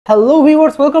Hello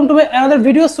viewers, welcome to my another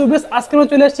video. সুবিস আজকে আমরা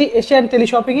চলে আসছি এশিয়ান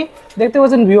টেলিশপিং এ। দেখতে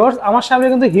পাচ্ছেন ভিউয়ার্স, আমার সামনে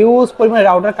কিন্তু হিউজ পরিমাণে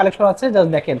রাউটার কালেকশন আছে। জাস্ট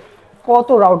দেখেন কত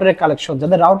রাউটারের কালেকশন।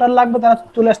 যাদের রাউটার লাগবে তারা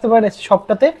চলে আসতে পারেন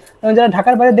শপটাতে, এবং যারা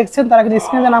ঢাকার বাইরে দেখছেন তারা কিন্তু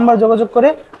স্ক্রিনে নাম্বার যোগাযোগ করে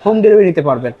হোম ডেলিভারি নিতে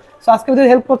পারবেন। সো আজকে আমাদের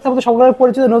হেল্প করতে হবে সকলের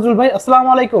পরিচিত নজরুল ভাই। আসসালামু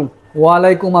আলাইকুম।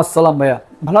 ওয়ালাইকুম আসসালাম ভাইয়া।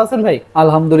 ভালো আছেন ভাই?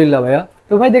 আলহামদুলিল্লাহ ভাইয়া।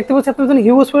 তো ভাই দেখতে পাচ্ছি আপনাদের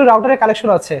হিউজ পরিমাণে রাউটারের কালেকশন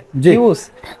আছে। জি। হিউজ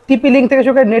টিপি লিংক থেকে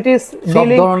শুরু করে নেটিস সব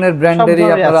ধরনের ব্র্যান্ডেরই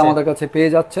আপনারা আমাদের কাছে পেয়ে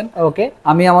যাচ্ছেন। ওকে,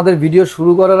 আমি আমাদের ভিডিও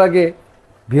শুরু করার আগে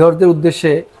ভিউয়ারদের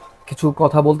উদ্দেশ্যে কিছু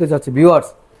কথা বলতে চাচ্ছি। ভিউয়ার্স,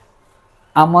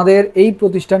 আমাদের এই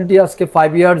প্রতিষ্ঠানটি আজকে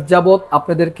 5 ইয়ার্স যাবত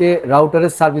আপনাদেরকে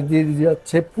রাউটারের সার্ভিস দিয়ে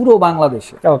যাচ্ছে পুরো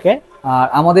বাংলাদেশে। ওকে, আর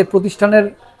আমাদের প্রতিষ্ঠানের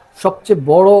সবচেয়ে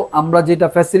বড় আমরা যেটা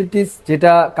ফ্যাসিলিটিস,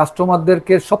 যেটা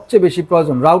কাস্টমারদেরকে সবচেয়ে বেশি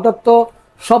প্রয়োজন, রাউটার তো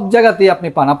সব জায়গাতেই আপনি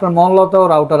পান। আপনার মহল্লাতেও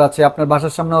রাউটার আছে, আপনার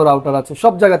বাসার সামনেও রাউটার আছে,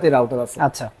 সব জায়গাতেই রাউটার আছে।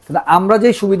 আচ্ছা, কিন্তু আমরা যে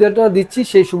সুবিধাটা দিচ্ছি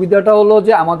সেই সুবিধাটা হলো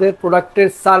যে আমাদের প্রোডাক্টের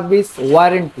সার্ভিস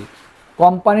ওয়ারেন্টি,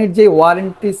 কোম্পানির যে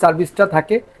ওয়ারেন্টি সার্ভিসটা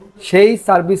থাকে সেই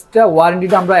সার্ভিসটা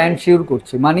ওয়ারেন্টিটা আমরা এনশিওর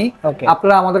করছি। মানে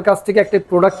আপনারা আমাদের কাছ থেকে একটা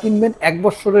প্রোডাক্ট কিনবেন, 1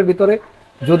 বছরের ভিতরে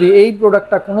যদি এই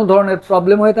প্রোডাক্টটা কোনো ধরনের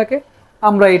প্রবলেম হয়ে থাকে,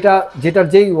 আমরা এটা যেটার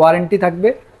যেই ওয়ারেন্টি থাকবে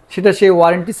সেটা সেই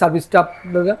ওয়ারেন্টি সার্ভিসটা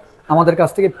আপনারা আমাদের কাছ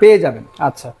থেকে পেয়ে যাবেন।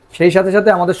 আচ্ছা, সেই সাথে সাথে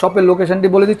আমাদের শপের লোকেশনটি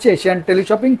বলে দিচ্ছি, Asian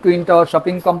teleshopping, twin tower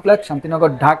shopping complex,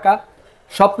 Shantinagar, Dhaka.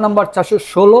 Shop number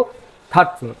 416, 3rd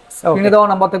floor. স্ক্রিনে দেওয়া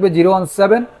নাম্বার থাকবে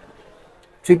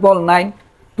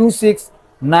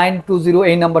 017-99926-920,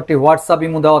 এই নাম্বারটি হোয়াটসঅ্যাপ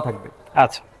ইমো দেওয়া থাকবে।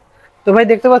 আচ্ছা। তো ভাই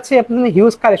দেখতে পাচ্ছি আপনাদের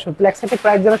হিউজ কালেকশন। তো একসাথে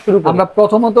প্রাইস জানা শুরু করব। আমরা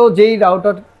প্রথমত যেই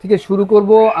রাউটার থেকে শুরু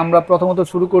করব, আমরা প্রথমত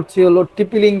শুরু করছি হলো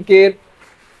টিপি লিংকের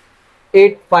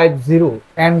 850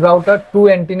 এন্ড রাউটার 2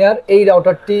 অ্যান্টিনার। এই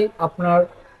রাউটারটি আপনার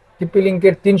টিপি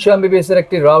লিংকের 300 Mbps এর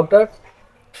একটি রাউটার,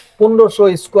 1500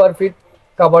 স্কোয়ার ফিট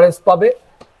কাভারেজ পাবে,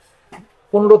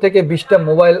 15 থেকে 20টা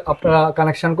মোবাইল আপনারা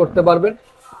কানেকশন করতে পারবেন।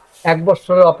 1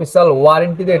 বছরের অফিসিয়াল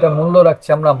ওয়ারেন্টিতে এটা মূল্য রাখছি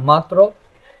আমরা মাত্র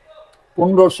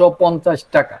 1550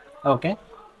 টাকা। ওকে,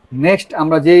 নেক্সট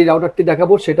আমরা যেই রাউটারটি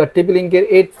দেখাবো সেটা টিপি লিংকের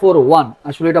 841।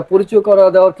 আসলে এটা পরিচয় করা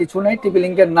দেওয়ার কিছু নাই, টিপি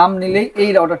লিংকের নাম নিলেই এই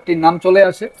রাউটারটির নাম চলে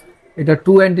আসে। এটা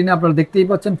 2 অ্যান্টিনা, আপনারা দেখতেই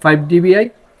পাচ্ছেন, 5 dBi।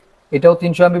 এটাও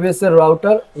 300 Mbps এর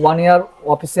রাউটার, 1 ইয়ার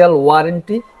অফিসিয়াল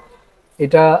ওয়ারেন্টি।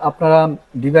 এটা আপনারা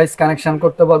ডিভাইস কানেকশন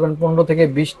করতে পারবেন 15 থেকে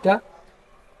 20টা।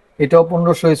 এটাও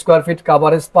 1500 স্কোয়ার ফিট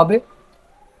কাভারেজ পাবে।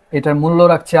 এটার মূল্য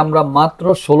রাখছি আমরা মাত্র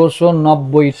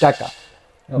 1690 টাকা।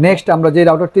 নেক্সট আমরা যে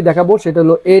রাউটারটি দেখাবো সেটা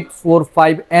হলো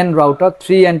 845N রাউটার,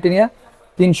 3 অ্যান্টিনা,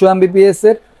 300 Mbps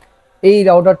এর। এই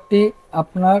রাউটারটি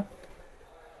আপনার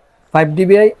 5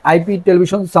 dBi IP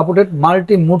television supported,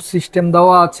 multi mood system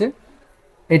দেওয়া আছে।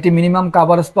 এটি মিনিমাম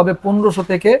কাভারেজ পাবে 1500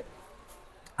 থেকে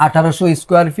 1800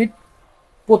 স্কোয়ার ফিট,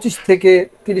 25 থেকে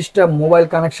 30টা মোবাইল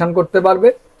কানেকশন করতে পারবে।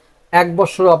 1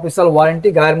 বছর অফিসিয়াল ওয়ারেন্টি,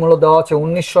 গায়ের মূল্য দেওয়া আছে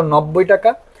 1990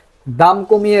 টাকা। দাম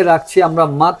কমিয়ে রাখছি আমরা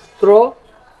মাত্র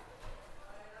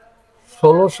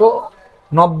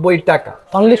 1690 টাকা।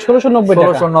 অনলি 1690 টাকা।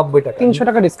 1690 টাকা, 300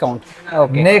 টাকা ডিসকাউন্ট।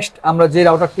 ওকে, নেক্সট আমরা যে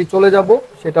রাউটারটি চলে যাব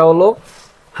সেটা হলো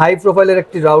হাই প্রোফাইলের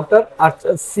একটি রাউটার,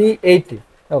 আর্চার C80।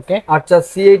 ওকে, আর্চার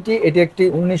C80, এটি একটি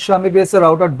 1900 Mbps এর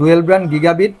router, dual brand,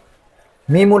 gigabit,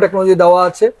 MIMO technology দেওয়া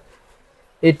আছে।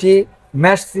 এটি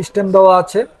ম্যাশ সিস্টেম দেওয়া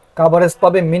আছে, কাভারেজ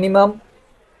পাবে মিনিমাম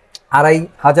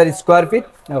 2500 স্কোয়ার ফিট।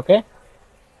 ওকে,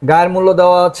 গায়ের মূল্য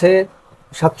দেওয়া আছে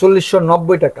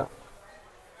 4790 টাকা।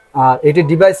 আর এটি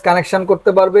ডিভাইস কানেকশন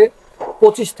করতে পারবে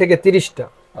 25 থেকে 30টা।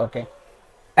 ওকে,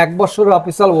 1 বছরের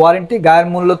অফিসিয়াল ওয়ারেন্টি, গায়ের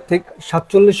মূল্য থেকে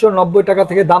 4790 টাকা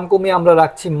থেকে দাম কমিয়ে আমরা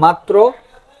রাখছি মাত্র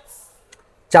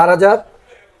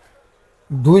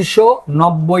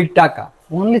 4290 টাকা।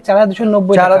 অনলি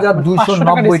 4290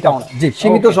 4290 টাকা। জি,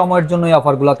 সীমিত সময়ের জন্য এই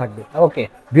অফারগুলো থাকবে। ওকে,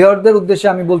 ভিউয়ারদের উদ্দেশ্যে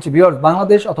আমি বলছি, ভিউয়ার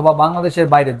বাংলাদেশ অথবা বাংলাদেশের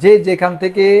বাইরে যে যেখান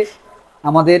থেকে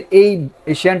আমাদের এই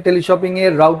এশিয়ান টেলিশপিং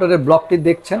এর রাউটারের ব্লগটি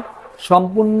দেখছেন,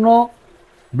 সম্পূর্ণ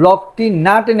ব্লগটি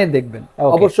না টেনে দেখবেন।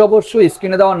 অবশ্যই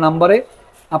স্ক্রিনে দেওয়া নাম্বারে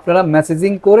আপনারা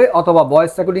মেসেজিং করে অথবা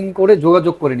ভয়েস রেকর্ডিং করে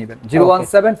যোগাযোগ করে নেবেন।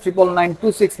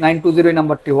 017-99926-920 এই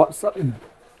নাম্বারটি হোয়াটসঅ্যাপ।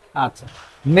 আচ্ছা,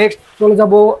 নেক্সট চলে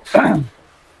যাব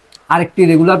আরেকটি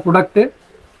রেগুলার প্রোডাক্টে।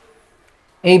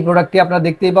 এই প্রোডাক্টটি আপনারা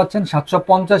দেখতেই পাচ্ছেন,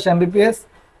 750 Mbps,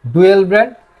 ডুয়েল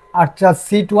ব্র্যান্ড, আর্চার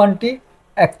C20,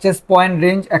 access point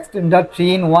range extender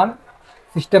 3-in-1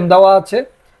 system দেওয়া আছে।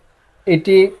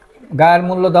 এটি গায়ের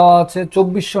মূল্য দেওয়া আছে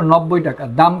 2490 টাকা।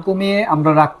 দাম কমিয়ে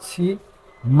আমরা রাখছি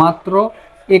মাত্র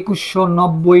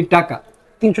 2190 টাকা।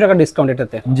 300 টাকা ডিসকাউন্ট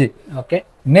এটাতে। জি, ওকে,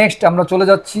 নেক্সট আমরা চলে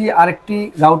যাচ্ছি আরেকটি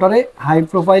রাউটারে, হাই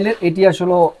প্রোফাইলের। এটি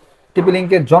আসলে টিপি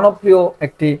লিংকের জনপ্রিয়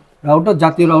একটি রাউটার,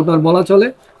 জাতীয় রাউটার বলা চলে,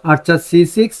 আর্চার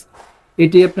C6।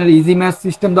 এটি আপনার ইজি ম্যাচ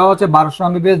সিস্টেম দেওয়া আছে, 1200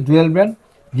 Mbps, dual brand,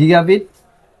 gigabit,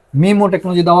 MIMO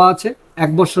technology দেওয়া আছে,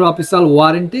 1 বছর অফিসিয়াল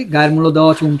ওয়ারেন্টি, গায়ের মূল্য দেওয়া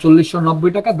আছে 3990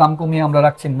 টাকা, দাম কমিয়ে আমরা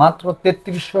রাখছি মাত্র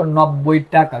 3390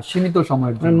 টাকা সীমিত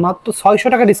সময়ের জন্য। মাত্র 600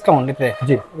 টাকা ডিসকাউন্ট এতে।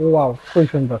 জি, ওয়াও, খুব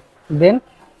সুন্দর। দেন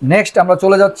নেক্সট আমরা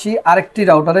চলে যাচ্ছি আরেকটি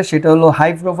রাউটারে, সেটা হলো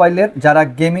হাই প্রোফাইলের, যারা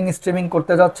গেমিং স্ট্রিমিং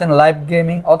করতে যাচ্ছেন, লাইভ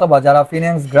গেমিং, অথবা যারা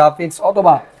ফিনান্স গ্রাফিক্স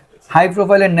অথবা হাই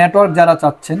প্রোফাইলের নেটওয়ার্ক যারা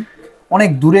চাচ্ছেন, অনেক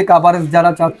দূরে কাভারেজ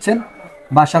যারা চাচ্ছেন,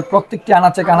 বাসার প্রত্যেকটি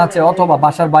আনাচে কানাচে অথবা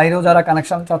বাসার বাইরেও যারা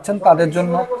কানেকশন চাচ্ছেন, তাদের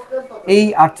জন্য এই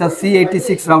আচ্ছা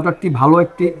C86 রাউটারটি ভালো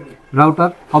একটি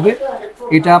রাউটার হবে।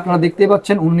 এটা আপনারা দেখতে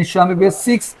পাচ্ছেন 1900 Mbps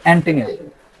 6 অ্যান্টেনা।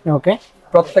 ওকে,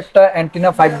 প্রত্যেকটা অ্যান্টেনা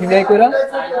 5 ডিবিআই করে,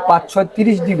 5 6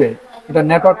 30 ডিবিআই। এটা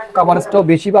নেটওয়ার্ক কাভারেজটাও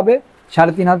বেশি পাবে,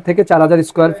 3500 থেকে 4000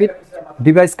 স্কোয়ার ফিট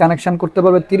ডিভাইস কানেকশন করতে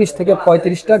পারবে 30 থেকে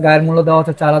 35টা। গায়ের মূল্য দেওয়া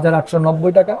হচ্ছে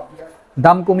 4890 টাকা,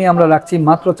 দাম কমিয়ে আমরা রাখছি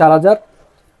মাত্র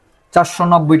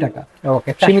 4490 টাকা।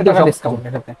 ওকে, সীমিত ডিসকাউন্ট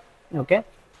এটাতে। ওকে,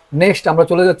 নেক্সট আমরা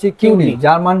চলে যাচ্ছি কিউডি,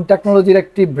 জার্মান টেকনোলজির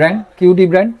একটি ব্র্যান্ড, কিউডি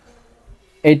ব্র্যান্ড।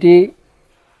 এটি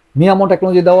মিয়ামো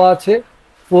টেকনোলজি দেওয়া আছে,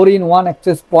 4-in-1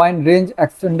 access point range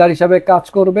extender হিসাবে কাজ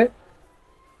করবে।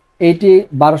 এইটি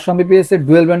 1200 Mbps এর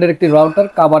ডুয়েল ব্র্যান্ডের একটি রাউটার,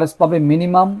 কাভারেজ পাবে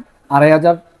মিনিমাম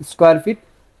 2500 স্কোয়ার ফিট।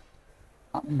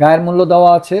 গায়ের মূল্য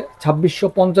দেওয়া আছে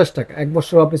 2650 টাকা, 1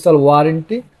 বছর অফিসিয়াল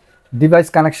ওয়ারেন্টি, ডিভাইস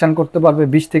কানেকশন করতে পারবে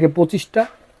 20 থেকে 25টা।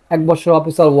 1 বছর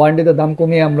অফিসিয়াল ওয়ারেন্টিতে দাম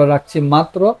কমিয়ে আমরা রাখছি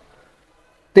মাত্র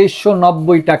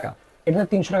 2390 টাকা। এটা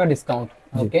 300 টাকা ডিসকাউন্ট।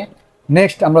 ওকে,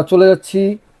 নেক্সট আমরা চলে যাচ্ছি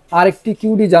আরেকটি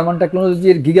কিউডি জার্মান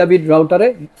টেকনোলজির গিগাবিট রাউটারে,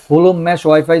 হলো ম্যাশ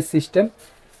ওয়াইফাই সিস্টেম।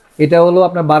 এটা হলো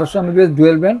আপনার 1200 Mbps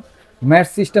dual band mash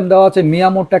system দেওয়া আছে,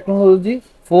 মিয়ামো টেকনোলজি,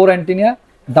 4 অ্যান্টেনা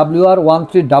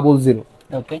WR1300।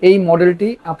 ওকে, এই মডেলটি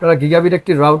আপনারা গিগাবিট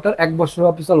একটি রাউটার 1 বছর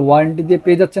অফিসিয়াল ওয়ারেন্টি দিয়ে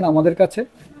পেয়ে যাচ্ছেন আমাদের কাছে।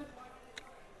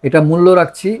 এটা মূল্য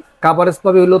রাখছি, কাভারেজ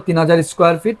পাবে হলো 3000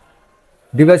 স্কোয়ার ফিট,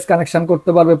 ডিভাইস কানেকশন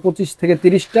করতে পারবে 25 থেকে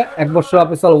 30টা। 1 বছর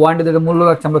অফিসিয়াল ওয়ারেন্টি দিয়ে মূল্য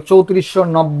রাখছি আমরা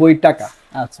 3490 টাকা।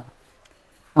 আচ্ছা,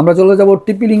 আমরা চলে যাব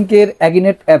টিপি লিঙ্কের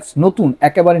অ্যাগিনেট অ্যাপস, নতুন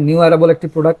একেবারে নিউ অ্যারাবল একটি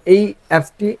প্রোডাক্ট। এই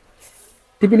অ্যাপসটি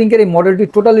টিপি লিঙ্কের এই মডেলটি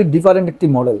টোটালি ডিফারেন্ট একটি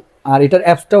মডেল, আর এটার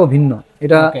অ্যাপসটাও ভিন্ন।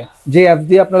 এটা যে অ্যাপস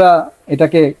দিয়ে আপনারা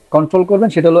এটাকে কন্ট্রোল করবেন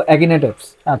সেটা হলো অ্যাগিনেট অ্যাপস।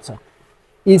 আচ্ছা,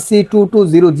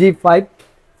 EC220G5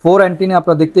 4 অ্যান্টেনা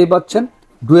আপনারা দেখতেই পাচ্ছেন,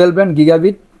 dual band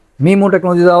gigabit, MIMO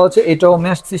technology দেওয়া আছে, এটাও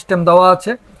মেশ সিস্টেম দেওয়া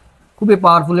আছে। খুবই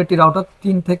পাওয়ারফুল একটি রাউটার,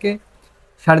 3 থেকে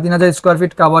 3500 স্কোয়ার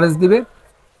ফিট কাভারেজ দিবে।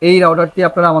 এই রাউটারটি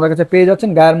আপনারা আমাদের কাছে পেয়ে যাচ্ছেন,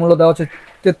 গায়ের মূল্য দেওয়া হচ্ছে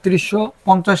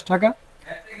 3350 টাকা,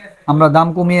 আমরা দাম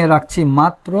কমিয়ে রাখছি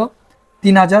মাত্র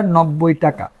 3090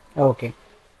 টাকা। ওকে,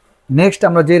 নেক্সট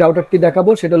আমরা যে রাউটারটি দেখাবো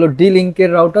সেটা হলো ডি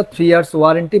লিঙ্কের router, 3 years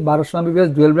warranty, 1200 Mbps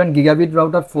dual band gigabit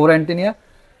router, 4 antenna,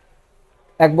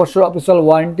 1 বছর অফিসিয়াল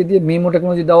ওয়ারেন্টি দিয়ে মিমো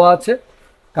টেকনোলজি দেওয়া আছে।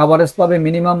 কাভারেজ পাবে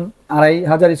minimum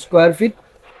 2500 square feet,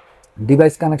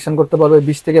 device connection করতে পারবে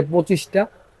 20 থেকে 25টা।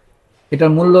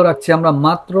 এটার মূল্য রাখছি আমরা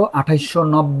মাত্র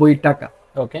 2890 টাকা।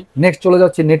 ওকে, নেক্সট চলে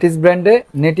যাচ্ছে নেটিস ব্র্যান্ডে,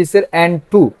 নেটিসের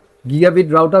N2 gigabit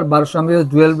router, 1200 Mbps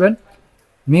dual band,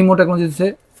 MIMO টেকনোলজিতে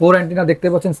 4 অ্যান্টেনা দেখতে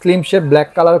পাচ্ছেন, স্লিম শেপ, ব্ল্যাক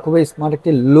কালার, খুবই স্মার্ট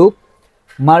একটি লুক,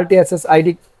 মাল্টি অ্যাক্সেস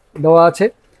আইডি দেওয়া আছে,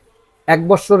 1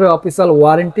 বছরের অফিসিয়াল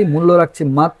ওয়ারেন্টি, মূল্য রাখছি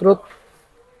মাত্র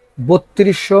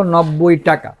 3290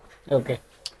 টাকা। ওকে,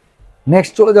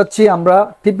 নেক্সট চলে যাচ্ছি আমরা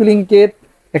টিপি লিঙ্কের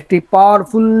একটি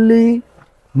পাওয়ারফুলি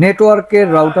নেটওয়ার্কের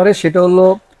রাউটারে, সেটা হলো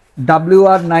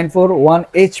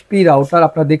WR941HP রাউটার।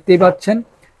 আপনারা দেখতেই পাচ্ছেন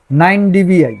 9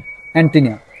 ডিবিআই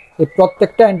অ্যান্টেনা, এই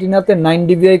প্রত্যেকটা অ্যান্টেনাতে 9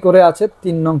 ডিবিআই করে আছে,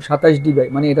 3 নং 27 ডিবিআই,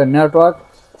 মানে এটা নেটওয়ার্ক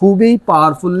খুবই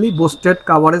powerfully boosted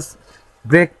coverage,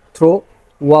 break throw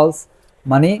Waals,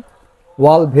 মানে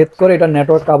ওয়াল ভেদ করে এটা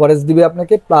নেটওয়ার্ক কাভারেজ দিবে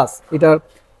আপনাকে, প্লাস এটার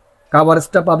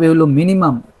কাভারেজটা পাবে হলো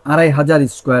মিনিমাম 2500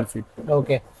 স্কোয়ার ফিট।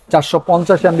 ওকে,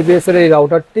 450 Mbps এর এই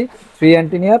রাউটারটি 3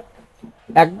 অ্যান্টেনার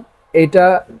এইটা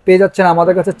পেয়ে যাচ্ছেন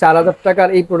আমাদের কাছে 4000 টাকার।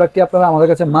 এই প্রোডাক্টটি আপনারা আমাদের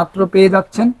কাছে মাত্র পেয়ে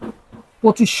যাচ্ছেন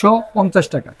 2550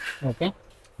 টাকা। ওকে,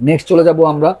 নেক্সট চলে যাব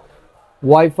আমরা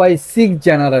ওয়াইফাই 6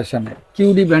 জেনারেশনে,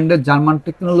 কিউডি ব্র্যান্ডের জার্মান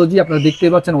টেকনোলজি। আপনারা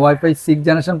দেখতেই পাচ্ছেন wifi 6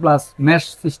 generation plus mesh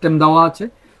system দেওয়া আছে।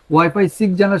 ওয়াইফাই 6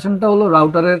 জেনারেশনটা হলো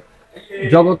রাউটারের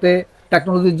জগতে,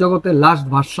 টেকনোলজির জগতে লাস্ট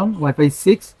ভার্সন ওয়াইফাই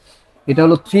 6। এটা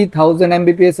হলো 3000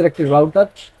 Mbps এর একটি রাউটার,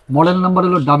 মডেল নাম্বার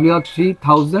হলো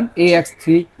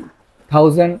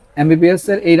WR3000AX3000 Mbps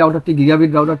এর। এই রাউটারটি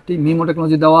গিগাবিট রাউটারটি, মিমো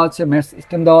টেকনোলজি দেওয়া আছে, মেশ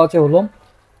সিস্টেম দেওয়া আছে, হলো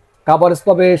কাভারেজ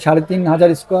পাবে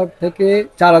 3500 স্কোয়ার থেকে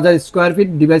 4000 স্কোয়ার ফিট,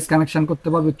 ডিভাইস কানেকশন করতে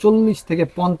পারবে 40 থেকে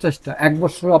 50টা। 1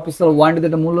 বছর অফিসিয়াল ওয়ারেন্টি,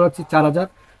 এটা মূল্য রাখছি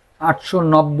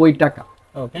 4890 টাকা।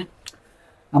 ওকে,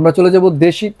 আমরা চলে যাব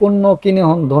দেশি পণ্য কিনে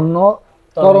হন ধন্য,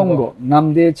 তরঙ্গ নাম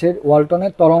দিয়েছে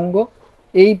ওয়ালটনের তরঙ্গ।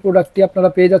 এই প্রোডাক্টটি আপনারা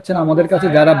পেয়ে যাচ্ছেন আমাদের কাছে,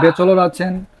 যারা ব্যাচেলর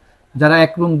আছেন, যারা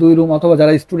 1 রুম 2 রুম অথবা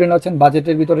যারা স্টুডেন্ট আছেন,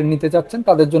 বাজেটের ভিতরে নিতে চাচ্ছেন,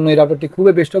 তাদের জন্য এই রাউটারটি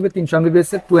খুবই বেস্ট হবে। 300 Mbps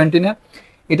এর 2 অ্যান্টেনা,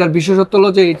 এটার বিশেষত্ব হলো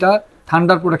যে এটা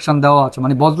থান্ডার প্রোটেকশন দেওয়া আছে,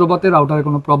 মানে বজ্রপাতে রাউটারে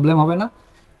কোনো প্রবলেম হবে না।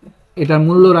 এটার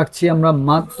মূল্য রাখছি আমরা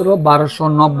মাত্র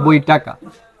 1290 টাকা,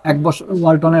 1 বছর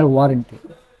ওয়ালটনের ওয়ারেন্টি।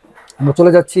 আমরা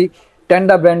চলে যাচ্ছি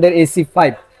টেন্ডা ব্র্যান্ডের AC5,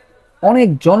 অনেক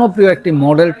জনপ্রিয় একটি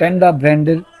মডেল। টেন্ডা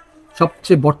ব্র্যান্ডের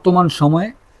সবচেয়ে বর্তমান সময়ে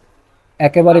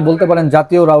একেবারে বলতে পারেন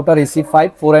জাতীয় router AC5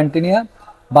 4 অ্যান্টেনিয়া,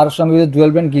 1200 MB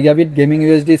dual band gigabit gaming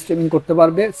USD streaming করতে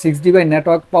পারবে, 6GB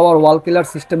নেটওয়ার্ক পাওয়ার ওয়াল কিলার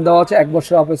সিস্টেম দেওয়া আছে, 1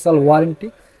 বছর অফিসিয়াল ওয়ারেন্টি।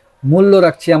 মূল্য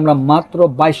রাখছি আমরা মাত্র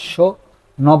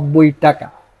 2290 টাকা।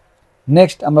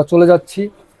 নেক্সট আমরা চলে যাচ্ছি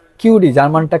কিউডি,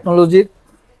 জার্মান টেকনোলজির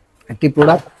একটি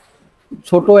প্রোডাক্ট,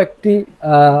 ছোট একটি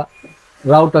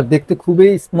রাউটার, দেখতে খুবই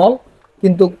স্মল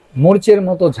কিন্তু মরিচের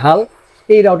মতো ঝাল।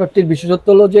 এই রাউটারটির বিশেষত্ব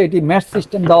হলো যে এটি ম্যাশ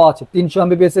সিস্টেম দেওয়া আছে, 300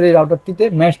 MBPS এর এই রাউটারটিতে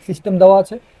ম্যাশ সিস্টেম দেওয়া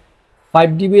আছে,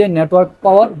 5GB এর নেটওয়ার্ক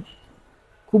পাওয়ার,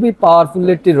 খুবই পাওয়ারফুল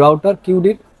একটি রাউটার।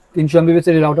 কিউডির 300 MBPS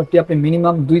এর এই রাউটারটি আপনি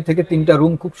মিনিমাম 2 থেকে 3টা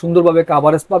রুম খুব সুন্দরভাবে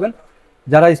কাভারেজ পাবেন।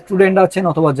 যারা স্টুডেন্ট আছেন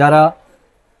অথবা যারা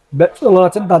ব্যাচেলর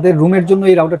আছেন তাদের রুমের জন্য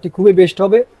এই রাউটারটি খুবই বেস্ট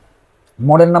হবে।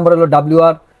 মডেল নাম্বার হলো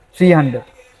WR300।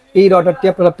 এই রাউটারটি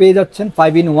আপনারা পেয়ে যাচ্ছেন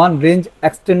 5-in-1 রেঞ্জ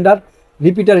এক্সটেন্ডার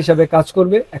রিপিটার হিসাবে কাজ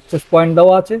করবে, অ্যাক্সেস পয়েন্ট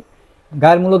দেওয়া আছে,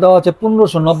 গায়ের মূল্য দেওয়া আছে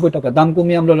 1590 টাকা। দাম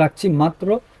কমিয়ে আমরা রাখছি মাত্র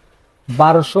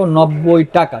 1290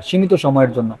 টাকা সীমিত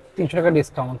সময়ের জন্য, 300 টাকা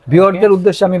ডিসকাউন্ট। ভিউয়ারদের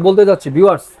উদ্দেশ্যে আমি বলতে যাচ্ছি,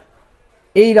 ভিউয়ার্স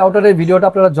এই রাউটারের ভিডিওটা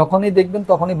আপনারা যখনই দেখবেন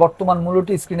তখনই বর্তমান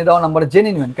মূল্যটি স্ক্রিনে দেওয়া নাম্বারে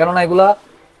জেনে নেবেন, কেননা এগুলা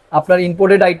আপনার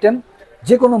ইম্পোর্টেড আইটেম,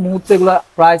 যে কোনো মুহূর্তে এগুলা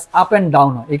প্রাইস আপ অ্যান্ড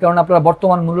ডাউন হয়, এই কারণে আপনারা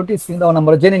বর্তমান মূল্যটি স্ক্রিনে দেওয়া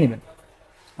নাম্বারে জেনে নেবেন।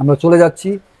 আমরা চলে যাচ্ছি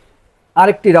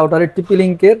আরেকটি রাউটারের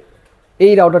TP-Link-এর।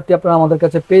 এই রাউটারটি আপনারা আমাদের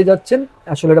কাছে পেয়ে যাচ্ছেন,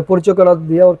 আসলে এটা পরিচয় করা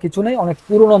দেওয়ার কিছু নেই, অনেক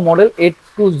পুরনো মডেল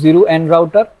 820N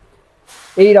রাউটার।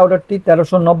 এই রাউটারটি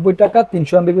 1390 টাকা,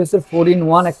 300 MBPS এর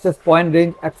 4-in-1 access point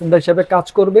range extender হিসেবে কাজ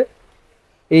করবে।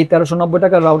 এই 1390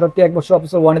 টাকার রাউটারটি 1 বছর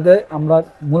অফিসিয়াল ওয়ারেন্টিতে আমরা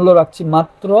মূল্য রাখছি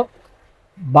মাত্র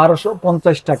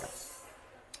 1250 টাকা।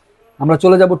 আমরা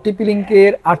চলে যাব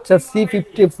TP-Link-এর আচ্ছা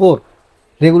C54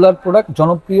 রেগুলার প্রোডাক্ট,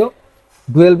 জনপ্রিয়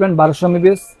dual brand 1200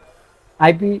 MBPS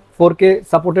IP4K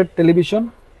supported television.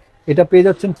 এটা পেয়ে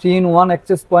যাচ্ছেন 3-in-1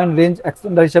 access point range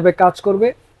extender হিসেবে কাজ করবে,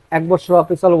 1 বছর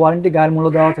অফিসিয়াল ওয়ারেন্টি, গায়ের মূল্য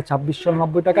দেওয়া হচ্ছে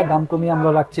 2690 টাকা। দাম কমিয়ে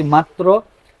আমরা রাখছি মাত্র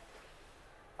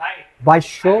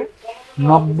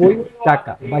 2290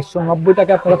 টাকা। 2290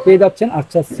 টাকা আপনারা পেয়ে যাচ্ছেন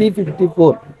আচ্ছা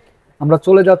C54। আমরা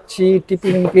চলে যাচ্ছি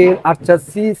TP-Link-এর আচ্ছা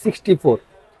C64।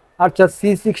 আচ্ছা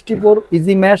C64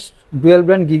 easy mash dual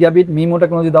brand gigabit MIMO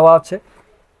technology দেওয়া আছে,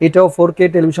 এটাও 4K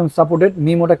television supported,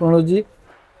 MIMO technology,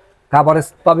 coverage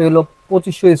পাবে হলো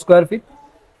 2500 স্কোয়ার ফিট,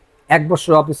 1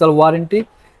 বছর অফিসিয়াল ওয়ারেন্টি,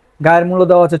 গায়ের মূল্য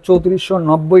দেওয়া আছে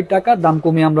 3490 টাকা। দাম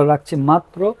কমিয়ে আমরা রাখছি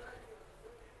মাত্র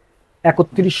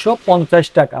 3150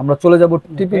 টাকা। আমরা চলে যাব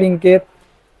TP-Link-এর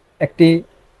একটি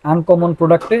আনকমন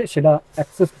প্রোডাক্টে, সেটা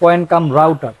অ্যাক্সেস পয়েন্ট কাম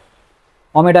রাউটার,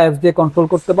 ওমেডা এফ দিয়ে কন্ট্রোল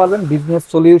করতে পারবেন, business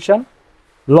solution,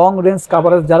 long range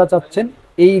coverage যারা চাচ্ছেন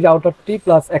এই রাউটারটি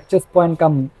প্লাস অ্যাক্সেস পয়েন্ট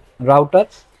কাম router,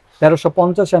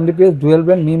 1350 MBPS dual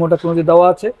brand MIMO technology দেওয়া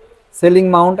আছে, সেলিং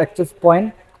মাউন্ট অ্যাক্সেস পয়েন্ট,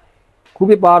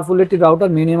 খুবই পাওয়ারফুল একটি রাউটার,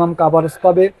 মিনিমাম কাভারেজ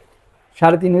পাবে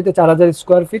 3.5 হইতে 4000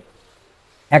 স্কোয়ার ফিট,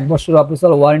 1 বছর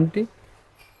অফিসিয়াল ওয়ারেন্টি।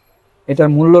 এটার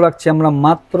মূল্য রাখছি আমরা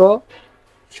মাত্র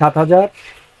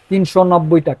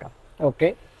 7390 টাকা। ওকে,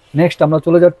 নেক্সট আমরা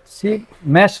চলে যাচ্ছি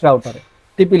ম্যাশ রাউটারে,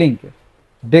 TP-Link-এর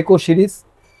ডেকো সিরিজ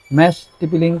ম্যাশ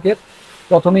TP-Link-এর।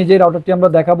 প্রথমেই যে রাউটারটি আমরা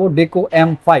দেখাবো ডেকো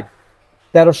M5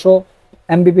 1300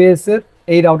 MBPS এর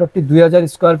এই রাউটারটি 2000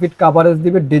 স্কোয়ার ফিট কাভারেজ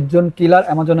দিবে, ডেডজন কিলার,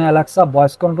 Amazon Alexa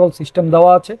voice control system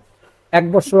দেওয়া আছে, 1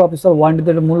 বছর অফিসিয়াল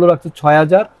ওয়ারেন্টিতে মূল্য রাখছি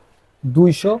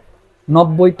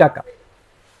 6290 টাকা।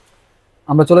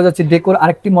 আমরা চলে যাচ্ছি ডেকোর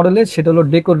আরেকটি মডেলে, সেটা হলো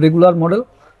decor regular model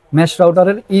mash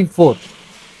রাউটারের E4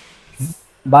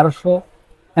 1200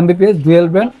 MBPS dual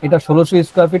brand, এটা 1600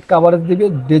 স্কোয়ার ফিট কাভারেজ দিবে,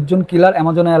 ডেডজন কিলার,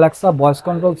 Amazon Alexa voice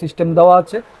control system দেওয়া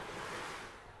আছে,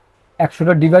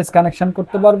 100টা ডিভাইস কানেকশন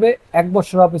করতে পারবে, 1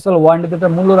 বছর অফিসিয়াল ওয়ারেন্টিতে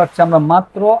এটার মূল্য রাখছি আমরা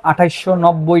মাত্র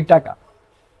 2890 টাকা।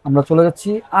 আমরা চলে যাচ্ছি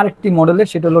আরেকটি মডেলে,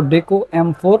 সেটা হলো ডেকো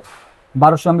M4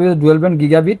 1200 MBPS dual brand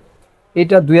gigabit,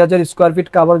 এটা 2000 স্কোয়ার ফিট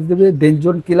কাভারেজ দেবে,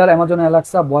 ডেনজন কিলার, Amazon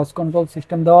Alexa voice control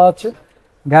system দেওয়া আছে,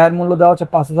 গায়ের মূল্য দেওয়া আছে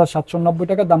 5790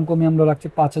 টাকা। দাম কমিয়ে আমরা রাখছি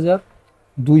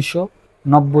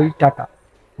 5290 টাকা।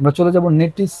 আমরা চলে যাব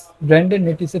নেটিস ব্র্যান্ডের,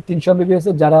 নেটিসের 300 MBPS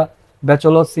এর, যারা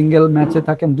ব্যাচেলর সিঙ্গেল ম্যাচে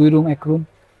থাকেন, 2 রুম 1 রুম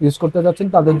ইউজ করতে যাচ্ছেন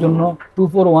তাদের জন্য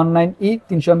 2419E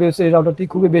 300 MBPS এই রাউটারটি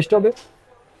খুবই বেস্ট হবে।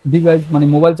 ডিভাইস মানে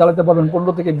মোবাইল চালাতে পারবেন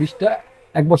 15 থেকে 20টা,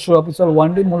 1 বছর অফিসিয়াল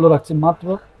ওয়ারেন্টি, মূল্য রাখছি মাত্র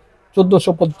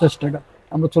 1450 টাকা।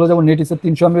 আমরা চলে যাব নেটিসের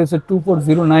 300 MBPS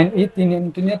 2409E 3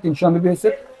 এন্টিনিয়া 300 MBPS,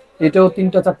 এটাও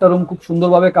 3টা-4টা রুম খুব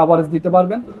সুন্দরভাবে কাভারেজ দিতে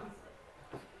পারবেন।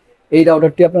 এই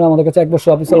রাউটারটি আপনারা আমাদের কাছে 1 বছর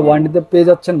অফিসিয়াল ওয়ারেন্টিতে পেয়ে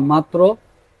যাচ্ছেন মাত্র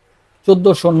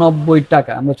 1490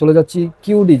 টাকা। আমরা চলে যাচ্ছি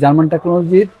কিউডি জার্মান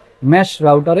টেকনোলজির মেশ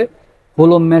রাউটারে,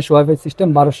 হোলো মেশ ওয়াইফাই সিস্টেম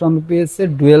 1200 Mbps এর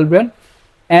ডুয়েল ব্র্যান্ড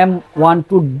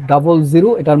M1200,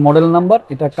 এটার মডেল নাম্বার।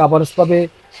 এটা কাভারেজ পাবে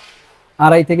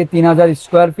 2.5 থেকে 3000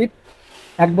 স্কোয়ার ফিট।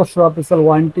 1 বছর অফিসিয়াল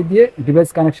ওয়ারেন্টি দিয়ে ডিভাইস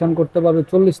কানেকশন করতে পারবে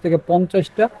 40 থেকে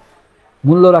 50টা।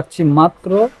 মূল্য রাখছি মাত্র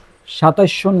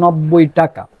 2790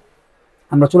 টাকা।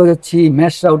 আমরা চলে যাচ্ছি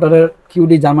মেশ রাউটারের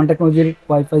কিউডি জার্মান টেকনোলজির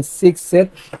ওয়াইফাই 6 এর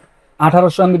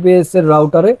 1800 Mbps এর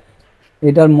রাউটারে।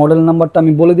 এটার মডেল নাম্বারটা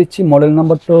আমি বলে দিচ্ছি, মডেল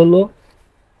নাম্বারটা হলো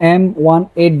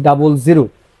M1800।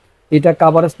 এটা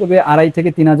কাভারেজ পাবে 2.5 থেকে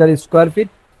 3000 স্কোয়ার ফিট।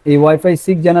 এই ওয়াইফাই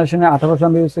 6 জেনারেশনের 1800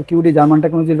 Mbps এর কিউডি জার্মান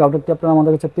টেকনোলজির রাউটারটি আপনারা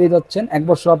আমাদের কাছে পেয়ে যাচ্ছেন 1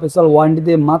 বছর অফিসিয়াল ওয়ারেন্টি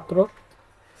দিয়ে মাত্র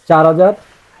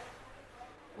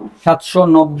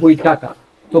 4790 টাকা।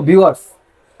 তো ভিউয়ার্স,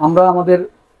 আমরা আমাদের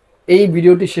এই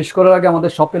ভিডিওটি শেষ করার আগে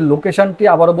আমাদের শপের লোকেশনটি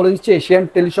আবারও বলে দিচ্ছি। Asian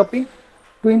teleshopping,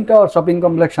 twin tower shopping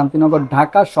complex, Shantinagar,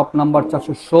 Dhaka. Shop number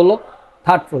 416,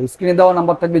 3rd floor. স্ক্রিনে দেওয়া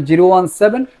নাম্বার থাকবে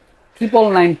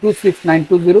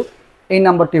 01799926920। এই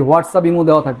নাম্বারটি হোয়াটসঅ্যাপ ইমো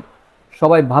দেওয়া থাকবে।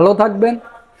 সবাই ভালো থাকবেন,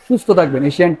 সুস্থ থাকবেন,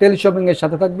 এশিয়ান টেলিশপিং এর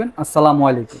সাথে থাকবেন। আসসালামু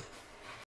আলাইকুম।